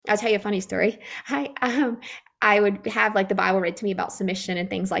I'll tell you a funny story. I would have like the Bible read to me about submission and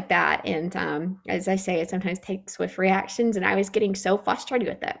things like that. And as I say, it sometimes takes swift reactions. And I was getting so frustrated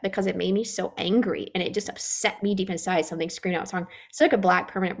with it because it made me so angry and it just upset me deep inside. Something screamed out wrong. So I took a black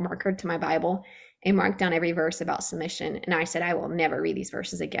permanent marker to my Bible and marked down every verse about submission. And I said, I will never read these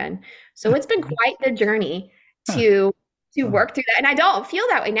verses again. So it's been quite the journey Huh. to Oh, work through that. And I don't feel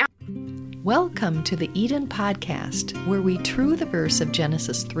that way now. Welcome to the Eden Podcast, where we true the verse of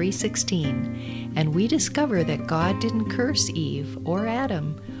Genesis 3:16, and we discover that God didn't curse Eve or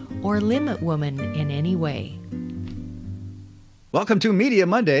Adam or limit woman in any way. welcome to Media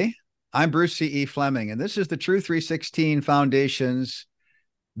Monday. I'm Bruce C.E. Fleming, and this is the True 316 Foundation's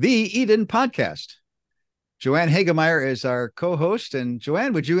The Eden Podcast. Joanne Hagemeyer is our co-host, and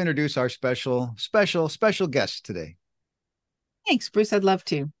Joanne, would you introduce our special guest today? Thanks, Bruce. I'd love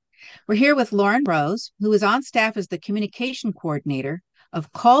to. We're here with Lauren Rose, who is on staff as the communication coordinator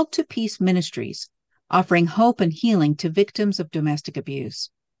of Called to Peace Ministries, offering hope and healing to victims of domestic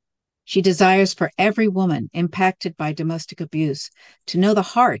abuse. She desires for every woman impacted by domestic abuse to know the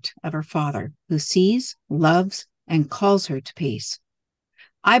heart of her Father, who sees, loves, and calls her to peace.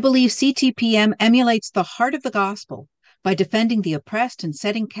 I believe CTPM emulates the heart of the gospel by defending the oppressed and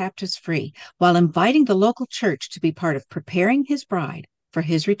setting captives free, while inviting the local church to be part of preparing his bride for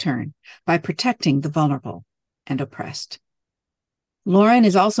his return by protecting the vulnerable and oppressed. Lauren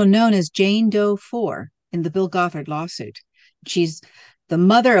is also known as Jane Doe 4 in the Bill Gothard lawsuit. She's the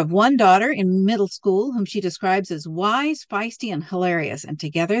mother of one daughter in middle school, whom she describes as wise, feisty, and hilarious, and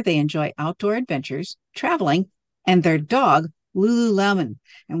together they enjoy outdoor adventures, traveling, and their dog, Lululemon.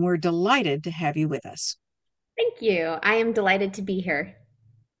 And we're delighted to have you with us. Thank you. I am delighted to be here.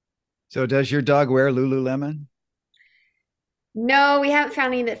 So does your dog wear Lululemon? No, we haven't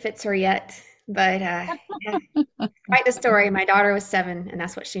found any that fits her yet, but yeah, quite the story. My daughter was 7, and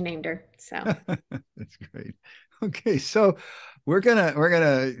that's what she named her. So, That's great. Okay, so we're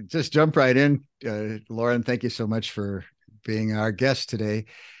gonna just jump right in. Lauren, thank you so much for being our guest today,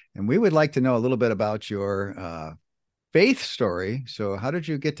 and we would like to know a little bit about your faith story. So, how did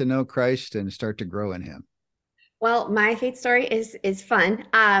you get to know Christ and start to grow in Him? well, my faith story is fun.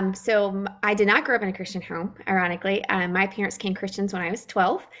 I did not grow up in a Christian home. Ironically, my parents became Christians when I was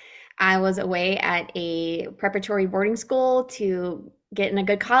 12. I was away at a preparatory boarding school to get in a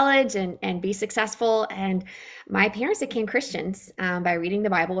good college and be successful. And my parents became Christians by reading the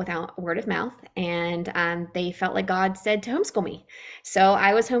Bible without word of mouth. And they felt like God said to homeschool me. So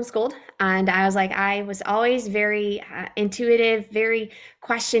I was homeschooled. And I was always very intuitive, very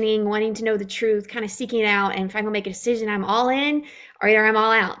questioning, wanting to know the truth, kind of seeking it out. And if I'm going to make a decision, I'm all in or either I'm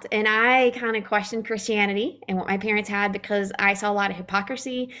all out. And I kind of questioned Christianity and what my parents had because I saw a lot of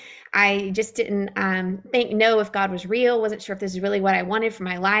hypocrisy. I just didn't know if God was real, wasn't sure if this is really what I wanted for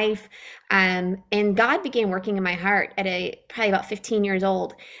my life. And God began working in my heart at probably about 15 years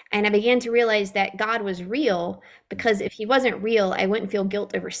old. And I began to realize that God was real because if he wasn't real, I wouldn't feel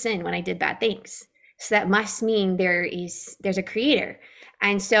guilt over sin when I did bad things. So that must mean there's a creator.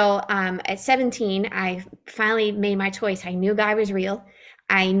 And so at 17, I finally made my choice. I knew God was real.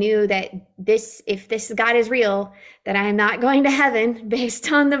 I knew that if this God is real, that I am not going to heaven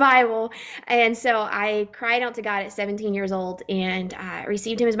based on the Bible. And so I cried out to God at 17 years old and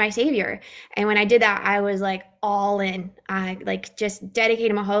received him as my savior. And when I did that, I was like all in. I like just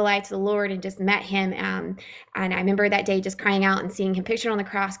dedicated my whole life to the Lord and just met him. And I remember that day just crying out and seeing him pictured on the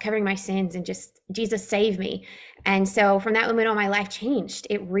cross, covering my sins and just, Jesus save me. And so from that moment on, my life changed.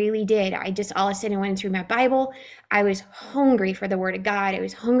 It really did. I just all of a sudden went through my Bible. I was hungry for the word of God. I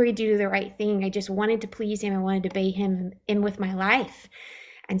was hungry to do the right thing. I just wanted to please him. I wanted to obey him in with my life.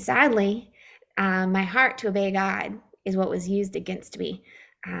 And sadly, my heart to obey God is what was used against me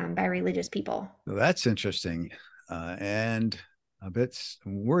by religious people. Well, that's interesting, and a bit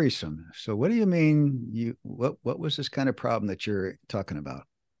worrisome. So, what do you mean? What was this kind of problem that you're talking about?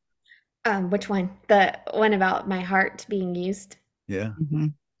 Which one? The one about my heart being used? Yeah. Mm-hmm.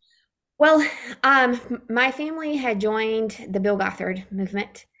 Well, my family had joined the Bill Gothard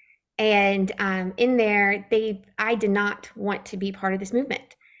movement, and in there, I did not want to be part of this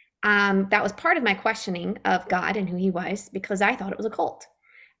movement. That was part of my questioning of God and who he was because I thought it was a cult.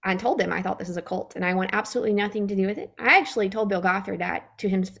 I told them I thought this is a cult and I want absolutely nothing to do with it. I actually told Bill Gothard that to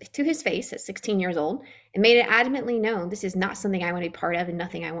his face at 16 years old and made it adamantly known this is not something I want to be part of and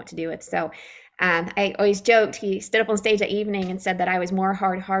nothing I want to do with. So I always joked, he stood up on stage that evening and said that I was more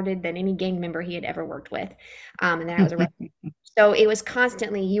hard-hearted than any gang member he had ever worked with. And that I was a So it was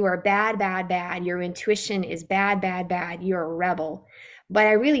constantly, you are bad, bad, bad. Your intuition is bad, bad, bad. You're a rebel. But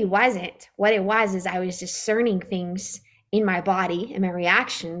I really wasn't. What it was is I was discerning things in my body, and my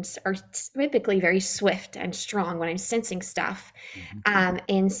reactions are typically very swift and strong when I'm sensing stuff.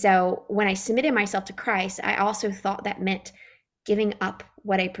 And so when I submitted myself to Christ, I also thought that meant giving up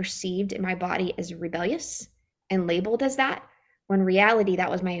what I perceived in my body as rebellious and labeled as that, when in reality,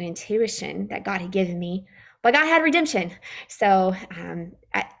 that was my intuition that God had given me. But God had redemption. So,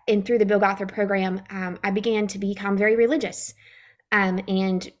 and through the Bill Gothard program, I began to become very religious,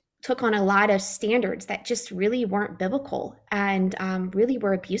 and took on a lot of standards that just really weren't biblical, and really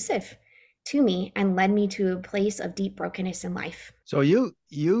were abusive to me, and led me to a place of deep brokenness in life. So you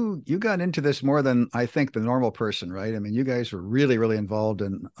got into this more than I think the normal person, right? I mean, you guys were really, really involved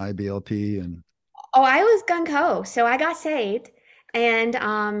in IBLP and Oh, I was gung ho. So I got saved, and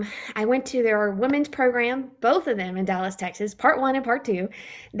I went to their women's program, both of them in Dallas, Texas, part one and part two.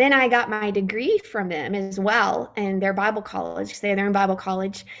 Then I got my degree from them as well, and their Bible college. They had their own Bible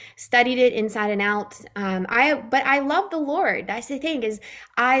college. Studied it inside and out. But I love the Lord. That's the thing, is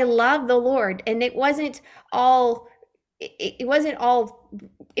I love the Lord, and it wasn't all. It wasn't all.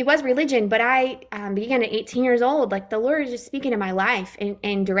 It was religion, but I began at 18 years old. Like, the Lord was just speaking in my life,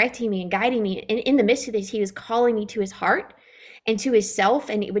 and directing me and guiding me. And in the midst of this, He was calling me to His heart and to His self.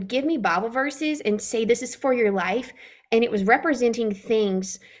 And it would give me Bible verses and say, "This is for your life." And it was representing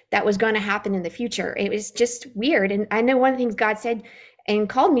things that was going to happen in the future. It was just weird. And I know one of the things God said and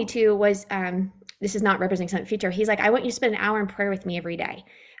called me to was, this is not representing something future. He's like, "I want you to spend an hour in prayer with me every day."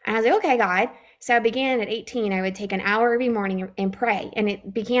 And I was like, "Okay, God." So I began at 18. I would take an hour every morning and pray. And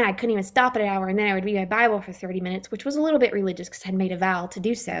it began, I couldn't even stop at an hour. And then I would read my Bible for 30 minutes, which was a little bit religious because I had made a vow to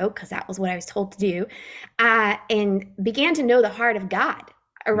do so, because that was what I was told to do. And began to know the heart of God.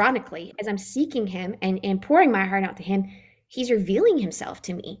 Ironically, as I'm seeking Him and pouring my heart out to Him, He's revealing Himself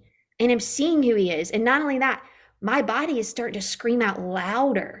to me. And I'm seeing who He is. And not only that, my body is starting to scream out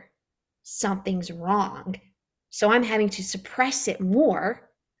louder, "Something's wrong." So I'm having to suppress it more,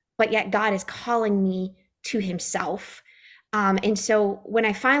 but yet God is calling me to Himself. And so when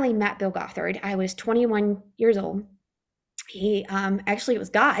I finally met Bill Gothard, I was 21 years old. He actually, it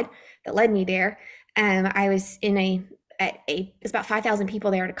was God that led me there. I was it's about 5,000 people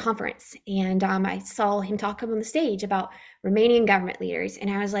there at a conference, and I saw him talk on the stage about Romanian government leaders,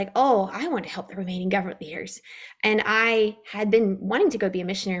 and I was like, "Oh, I want to help the Romanian government leaders." And I had been wanting to go be a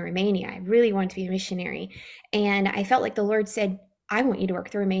missionary in Romania. I really wanted to be a missionary, and I felt like the Lord said, "I want you to work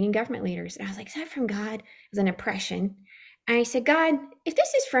with the Romanian government leaders." And I was like, "Is that from God?" It was an impression. And I said, "God, if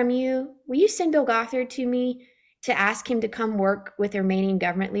this is from you, will you send Bill Gothard to me to ask him to come work with the Romanian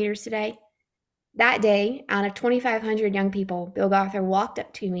government leaders today?" That day, out of 2,500 young people, Bill Gothard walked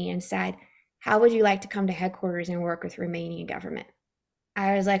up to me and said, "How would you like to come to headquarters and work with Romanian government?"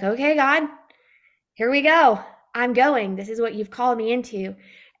 I was like, "Okay, God, here we go. I'm going. This is what you've called me into."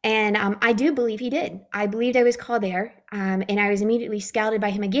 And I do believe He did. I believed I was called there, and I was immediately scouted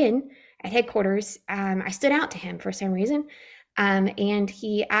by Him again at headquarters. I stood out to Him for some reason, and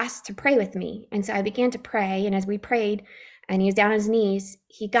He asked to pray with me. And so I began to pray, and as we prayed, and he was down on his knees,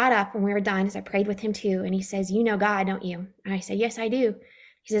 he got up when we were done, as I prayed with him too, and he says, "You know God, don't you?" And I said, "Yes, I do."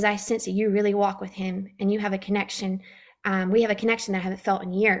 He says, "I sense that you really walk with Him, and you have a connection. We have a connection that I haven't felt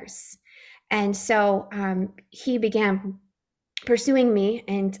in years." And so he began pursuing me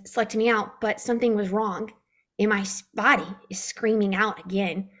and selecting me out, but something was wrong. And my body is screaming out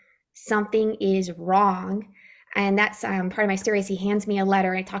again, "Something is wrong." And that's part of my story. Is he hands me a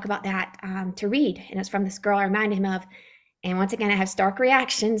letter, and I talk about that to read. And it's from this girl I reminded him of. And once again, I have stark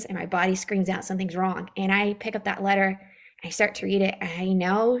reactions, and my body screams out, "Something's wrong." And I pick up that letter, I start to read it, and I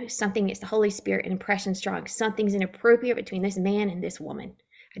know something is the Holy Spirit and impression strong. Something's inappropriate between this man and this woman.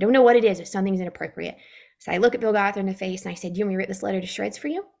 I don't know what it is, but something's inappropriate. So I look at Bill Gothard in the face, and I said, "Do you want me to rip this letter to shreds for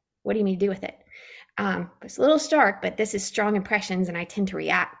you? What do you mean to do with it?" It's a little stark, but this is strong impressions, and I tend to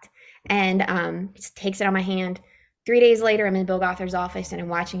react. And he takes it on my hand. 3 days later, I'm in Bill Gothard's office, and I'm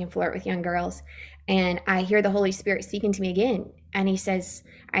watching him flirt with young girls. And I hear the Holy Spirit speaking to me again. And He says,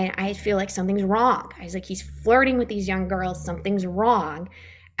 I feel like something's wrong. I was like, "He's flirting with these young girls. Something's wrong."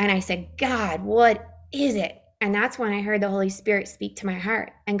 And I said, "God, what is it?" And that's when I heard the Holy Spirit speak to my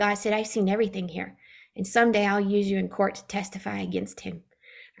heart. And God said, "I've seen everything here. And someday I'll use you in court to testify against him."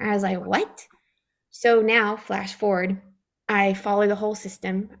 And I was like, "What?" So now, flash forward, I follow the whole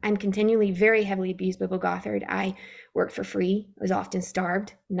system. I'm continually very heavily abused by Bill Gothard. I worked for free, was often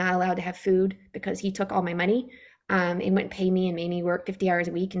starved, not allowed to have food because he took all my money and wouldn't pay me and made me work 50 hours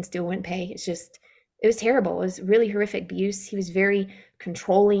a week and still wouldn't pay. It was terrible. It was really horrific abuse. He was very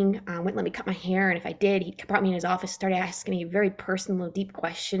controlling, wouldn't let me cut my hair. And if I did, he brought me in his office, started asking me very personal, deep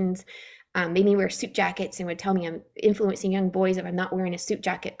questions, made me wear suit jackets, and would tell me I'm influencing young boys if I'm not wearing a suit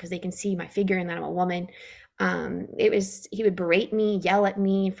jacket because they can see my figure and that I'm a woman. He would berate me, yell at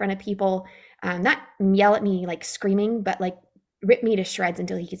me in front of people, not yell at me like screaming, but like rip me to shreds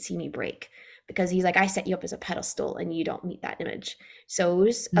until he could see me break. Because he's like, I set you up as a pedestal and you don't meet that image. So it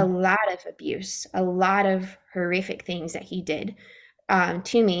was a lot of abuse, a lot of horrific things that he did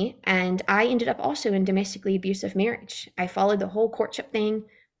to me. And I ended up also in domestically abusive marriage. I followed the whole courtship thing,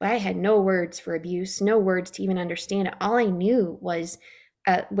 but I had no words for abuse, no words to even understand it. All I knew was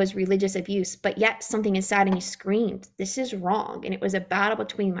religious abuse, but yet something inside of me screamed, this is wrong. And it was a battle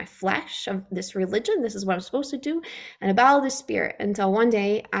between my flesh of this religion, this is what I'm supposed to do, and a battle of the spirit, until one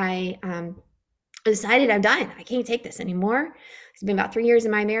day I decided I'm done. I can't take this anymore. It's been about 3 years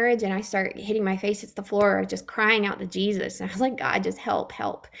in my marriage, and I start hitting my face against the floor, just crying out to Jesus. And I was like, God, just help,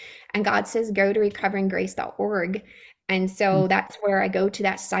 help. And God says, go to recoveringgrace.org. And so that's where I go to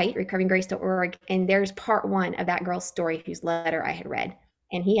that site, recoveringgrace.org. And there's part 1 of that girl's story whose letter I had read.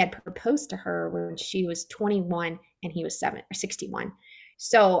 And he had proposed to her when she was 21 and he was 61.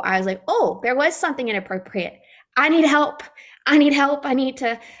 So I was like, oh, there was something inappropriate. I need help. I need help. I need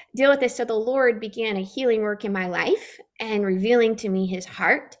to deal with this. So the Lord began a healing work in my life and revealing to me his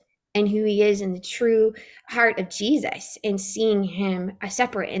heart and who he is in the true heart of Jesus, and seeing him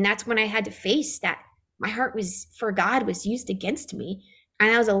separate. And that's when I had to face that my heart was for God was used against me. And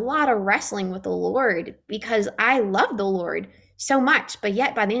that was a lot of wrestling with the Lord, because I love the Lord so much. But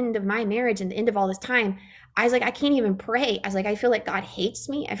yet by the end of my marriage and the end of all this time, I was like, I can't even pray. I was like, I feel like God hates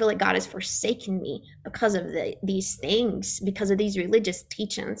me. I feel like God has forsaken me because of these things, because of these religious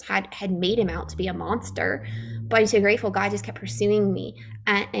teachings had made him out to be a monster. But I'm so grateful God just kept pursuing me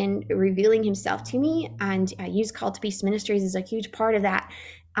and revealing himself to me. And I use Call to Peace Ministries as a huge part of that,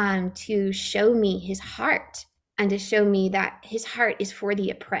 to show me his heart and to show me that his heart is for the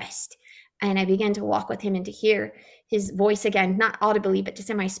oppressed. And I began to walk with him and to hear his voice again, not audibly, but just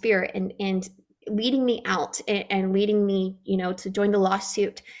in my spirit, and leading me out and leading me, to join the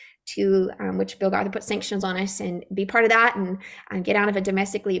lawsuit to which Bill Gothard put sanctions on us, and be part of that, and get out of a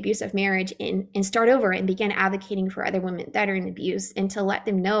domestically abusive marriage and start over and begin advocating for other women that are in abuse, and to let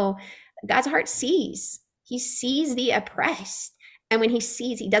them know God's heart sees. He sees the oppressed. And when he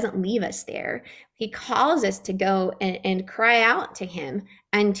sees, he doesn't leave us there. He calls us to go and cry out to him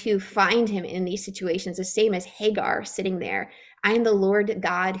and to find him in these situations, the same as Hagar sitting there. I am the Lord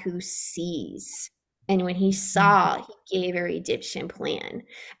God who sees. And when he saw, he gave a redemption plan.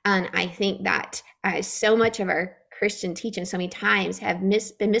 And I think that so much of our Christian teaching so many times have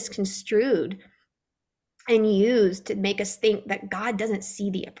been misconstrued and used to make us think that God doesn't see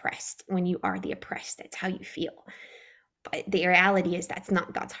the oppressed. When you are the oppressed, that's how you feel. But the reality is that's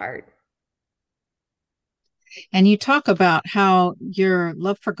not God's heart. And you talk about how your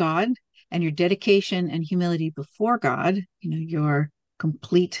love for God and your dedication and humility before God, your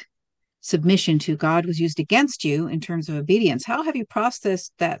complete submission to God was used against you in terms of obedience. How have you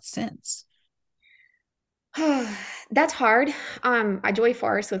processed that since? That's hard. A Joy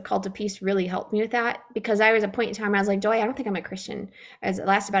Forrest with Call to Peace really helped me with that, because I was at a point in time I was like, Joy, I don't think I'm a Christian. As it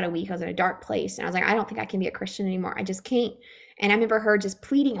lasted about a week, I was in a dark place, and I was like, I don't think I can be a Christian anymore. I just can't. And I remember her just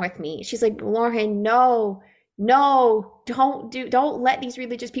pleading with me. She's like, Lauren, no, don't let these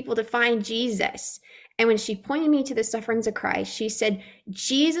religious people define Jesus. And when she pointed me to the sufferings of Christ, she said,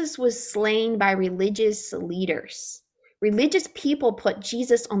 Jesus was slain by religious leaders. Religious people put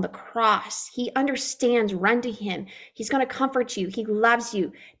Jesus on the cross. He understands, run to him. He's going to comfort you. He loves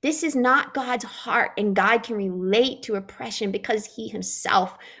you. This is not God's heart, and God can relate to oppression because he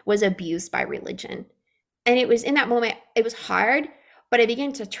himself was abused by religion. And it was in that moment, it was hard, but I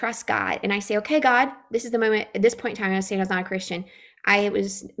began to trust God. And I say, okay, God, this is the moment. At this point in time, I was saying I was not a Christian. I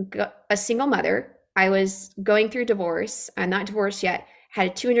was a single mother. I was going through divorce. I'm not divorced yet. Had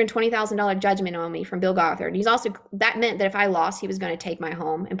a $220,000 judgment on me from Bill Gothard. That meant that if I lost, he was going to take my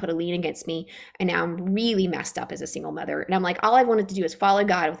home and put a lien against me. And now I'm really messed up as a single mother. And I'm like, all I wanted to do is follow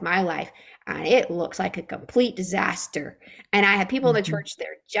God with my life. And it looks like a complete disaster. And I had people in the church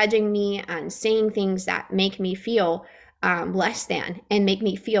there judging me and saying things that make me feel less than, and make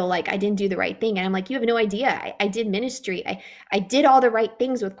me feel like I didn't do the right thing. And I'm like, you have no idea. I did ministry. I did all the right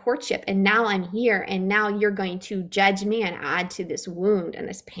things with courtship, and now I'm here, and now you're going to judge me and add to this wound and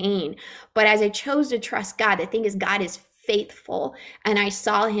this pain. But as I chose to trust God, the thing is, God is faithful. And I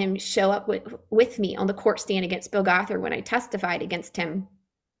saw him show up with me on the court stand against Bill Gothard when I testified against him.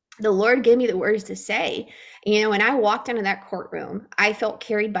 The Lord gave me the words to say. When I walked into that courtroom, I felt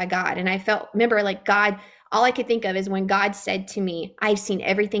carried by God. And remember, like, God, all I could think of is when God said to me, I've seen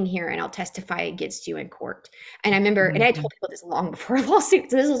everything here, and I'll testify against you in court. And I remember, and I told people this long before a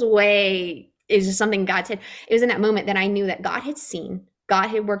lawsuit. So this was just something God said. It was in that moment that I knew that God had seen, God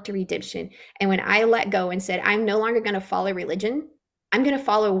had worked a redemption. And when I let go and said, I'm no longer going to follow religion, I'm going to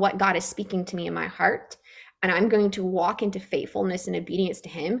follow what God is speaking to me in my heart. And I'm going to walk into faithfulness and obedience to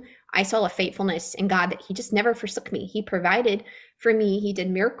him. I saw a faithfulness in God that he just never forsook me. He provided for me. He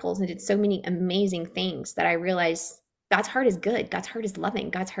did miracles and did so many amazing things that I realized God's heart is good. God's heart is loving.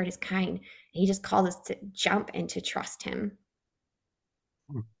 God's heart is kind. And he just called us to jump and to trust him.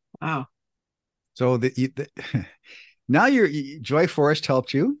 Wow. So now Joy Forrest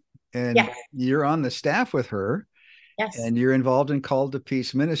helped you, and Yes. you're on the staff with her. Yes. And you're involved in Called to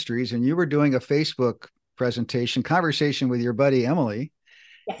Peace Ministries, and you were doing a Facebook conversation with your buddy Emily.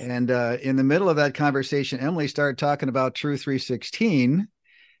 Yes. And in the middle of that conversation, Emily started talking about True 316.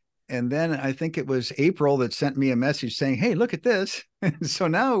 And then I think it was April that sent me a message saying, hey, look at this. So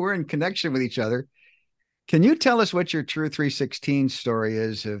now we're in connection with each other. Can you tell us what your True 316 story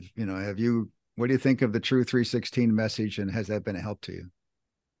is? What do you think of the True 316 message, and has that been a help to you?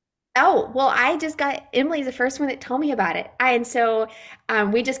 Oh, well, Emily's the first one that told me about it. And so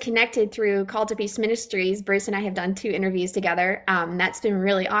we just connected through Call to Peace Ministries. Bruce and I have done 2 interviews together. That's been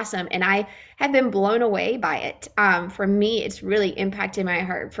really awesome. And I have been blown away by it. For me, it's really impacted my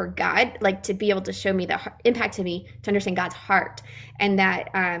heart for God, like to be able to show me impacted me to understand God's heart, and that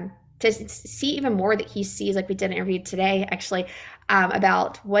to see even more that he sees, like we did an interview today, actually,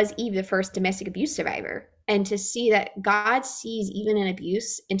 about was Eve the first domestic abuse survivor? And to see that God sees even in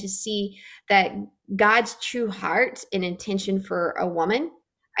abuse, and to see that God's true heart and intention for a woman,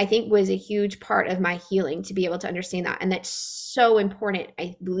 I think was a huge part of my healing, to be able to understand that. And that's so important,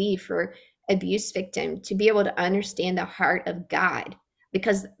 I believe, for abuse victim to be able to understand the heart of God,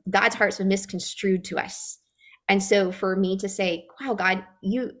 because God's heart's been misconstrued to us. And so for me to say, wow, God,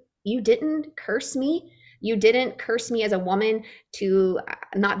 you didn't curse me. You didn't curse me as a woman to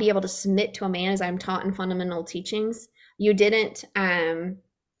not be able to submit to a man as I'm taught in fundamental teachings. You didn't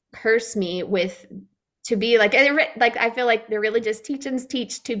curse me to be like I feel like the religious teachings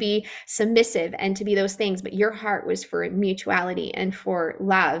teach to be submissive and to be those things, but your heart was for mutuality and for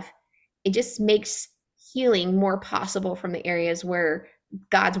love. It just makes healing more possible from the areas where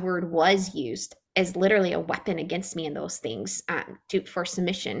God's word was used as literally a weapon against me in those things, for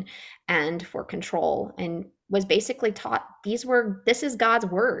submission and for control, and was basically taught this is God's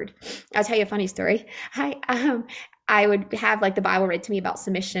word. I'll tell you a funny story. I would have like the Bible read to me about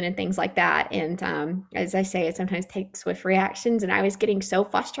submission and things like that. And as I say, it sometimes takes swift reactions. And I was getting so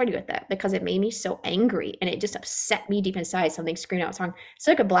frustrated with it because it made me so angry, and it just upset me deep inside. Something screamed out. So I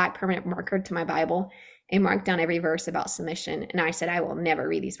took a black permanent marker to my Bible and marked down every verse about submission. And I said, I will never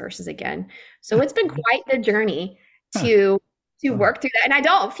read these verses again. So it's been quite the journey to work through that. And I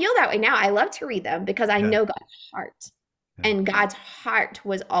don't feel that way now. I love to read them because I know God's heart. And God's heart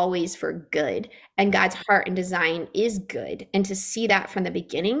was always for good. And God's heart and design is good. And to see that from the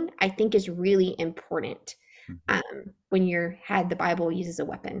beginning, I think is really important when you're had the Bible used as a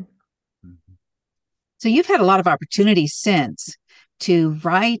weapon. So you've had a lot of opportunities since to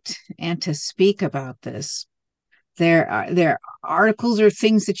write and to speak about this. There are articles or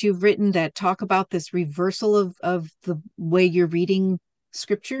things that you've written that talk about this reversal of the way you're reading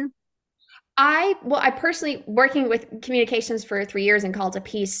scripture. I personally working with communications for 3 years and Call to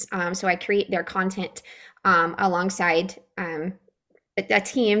Peace. So I create their content alongside a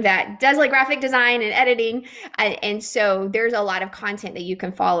team that does like graphic design and editing. And so there's a lot of content that you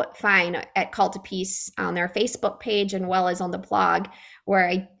can find at Call to Peace on their Facebook page, and well as on the blog, where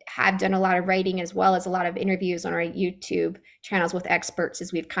I have done a lot of writing as well as a lot of interviews on our YouTube channels with experts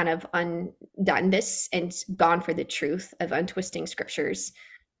as we've kind of undone this and gone for the truth of untwisting scriptures.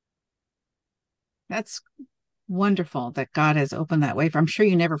 That's wonderful that God has opened that way. I'm sure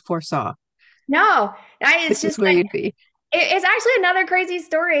you never foresaw. No, it's just where you'd be. It's actually another crazy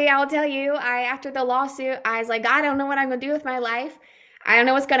story. I'll tell you. After the lawsuit, I was like, God, I don't know what I'm going to do with my life. I don't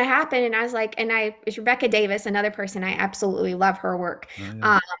know what's going to happen. And I was like, it's Rebecca Davis, another person. I absolutely love her work.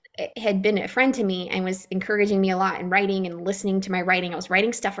 It had been a friend to me and was encouraging me a lot in writing and listening to my writing. I was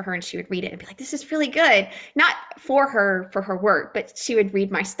writing stuff for her and she would read it and be like, this is really good. Not for her work, but she would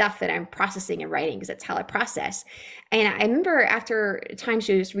read my stuff that I'm processing and writing because that's how I process. And I remember after a time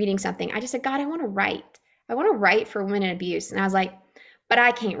she was reading something, I just said, God, I want to write. I want to write for women in abuse. And I was like, but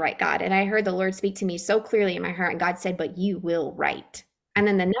I can't write, God. And I heard the Lord speak to me so clearly in my heart. And God said, but you will write. And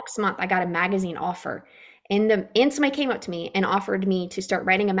then the next month I got a magazine offer and somebody came up to me and offered me to start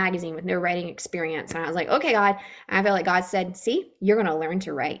writing a magazine with no writing experience. And I was like, okay, God. And I feel like God said, see, you're going to learn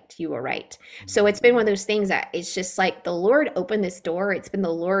to write. You will write. So it's been one of those things that it's just like the Lord opened this door. It's been the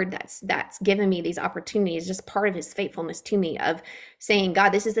Lord that's given me these opportunities, just part of his faithfulness to me of saying, God,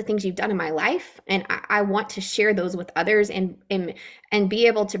 this is the things you've done in my life. And I want to share those with others and be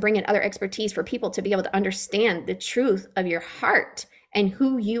able to bring in other expertise for people to be able to understand the truth of your heart and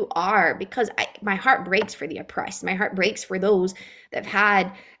who you are, because my heart breaks for the oppressed. My heart breaks for those that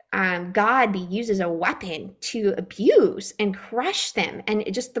have had God be used as a weapon to abuse and crush them,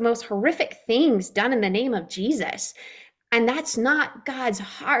 and just the most horrific things done in the name of Jesus. And that's not God's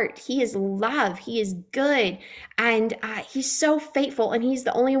heart. He is love. He is good. And he's so faithful. And he's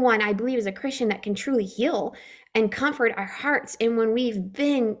the only one, I believe, as a Christian that can truly heal and comfort our hearts. And when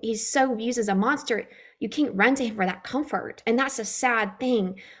he's so used as a monster, you can't run to him for that comfort. And that's a sad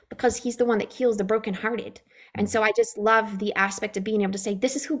thing, because he's the one that heals the brokenhearted. And so I just love the aspect of being able to say,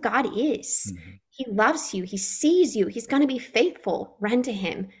 this is who God is. Mm-hmm. He loves you. He sees you. He's going to be faithful. Run to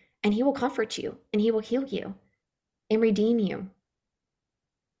him, and he will comfort you, and he will heal you and redeem you.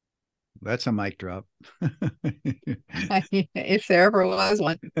 That's a mic drop. If there ever was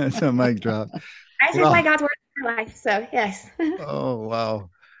one. That's a mic drop. That's just like God's word in my life. So yes. Oh,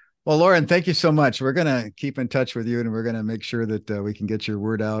 wow. Well, Lauren, thank you so much. We're going to keep in touch with you, and we're going to make sure that we can get your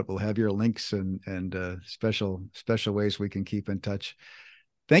word out. We'll have your links and special ways we can keep in touch.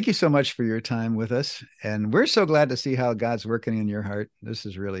 Thank you so much for your time with us. And we're so glad to see how God's working in your heart. This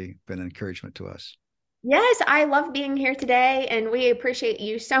has really been an encouragement to us. Yes, I love being here today, and we appreciate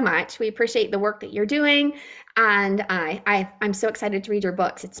you so much. We appreciate the work that you're doing, and I'm so excited to read your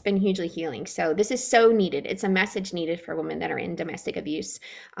books. It's been hugely healing. So this is so needed. It's a message needed for women that are in domestic abuse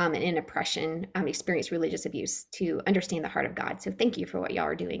and in oppression, experience religious abuse, to understand the heart of God. So thank you for what y'all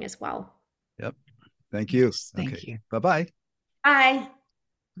are doing as well. Yep. Thank you. Yes, thank you. Bye-bye. Bye.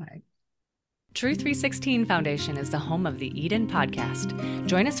 Bye. True 316 Foundation is the home of the Eden podcast.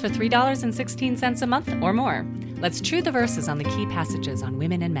 Join us for $3.16 a month or more. Let's true the verses on the key passages on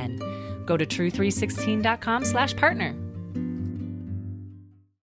women and men. Go to true316.com/partner.